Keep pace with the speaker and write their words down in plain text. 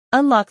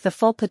Unlock the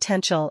full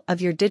potential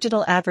of your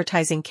digital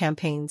advertising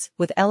campaigns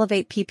with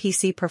Elevate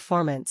PPC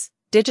Performance,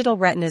 Digital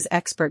Retina's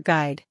expert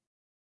guide.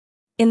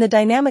 In the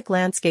dynamic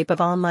landscape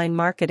of online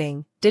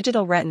marketing,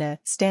 Digital Retina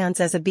stands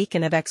as a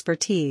beacon of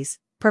expertise,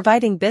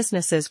 providing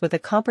businesses with a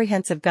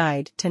comprehensive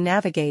guide to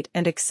navigate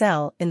and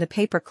excel in the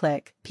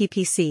pay-per-click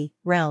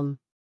realm.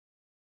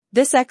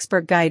 This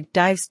expert guide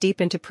dives deep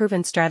into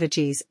proven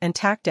strategies and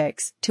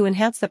tactics to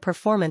enhance the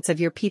performance of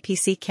your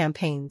PPC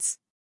campaigns.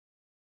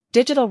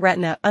 Digital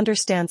Retina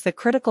understands the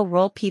critical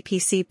role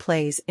PPC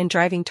plays in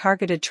driving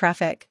targeted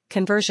traffic,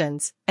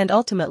 conversions, and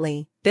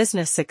ultimately,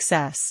 business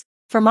success.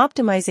 From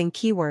optimizing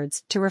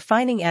keywords to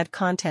refining ad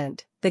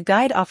content, the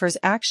guide offers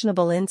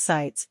actionable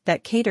insights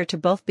that cater to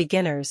both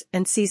beginners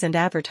and seasoned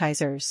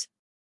advertisers.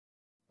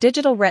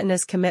 Digital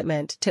Retina's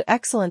commitment to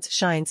excellence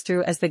shines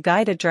through as the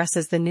guide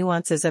addresses the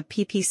nuances of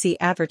PPC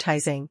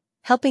advertising,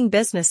 helping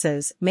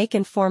businesses make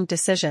informed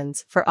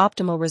decisions for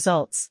optimal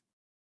results.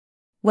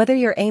 Whether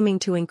you're aiming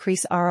to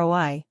increase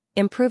ROI,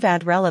 improve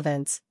ad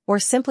relevance, or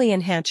simply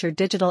enhance your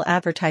digital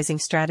advertising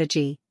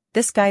strategy,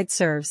 this guide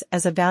serves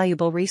as a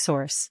valuable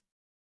resource.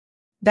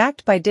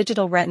 Backed by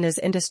Digital Retina's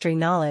industry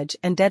knowledge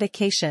and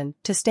dedication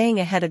to staying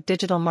ahead of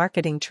digital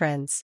marketing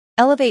trends,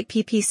 Elevate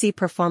PPC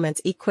Performance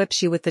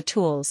equips you with the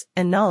tools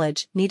and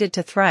knowledge needed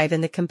to thrive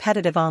in the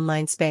competitive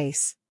online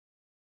space.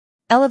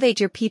 Elevate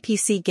your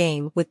PPC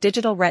game with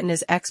Digital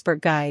Retina's expert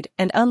guide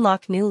and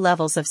unlock new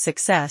levels of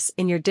success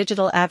in your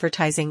digital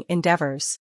advertising endeavors.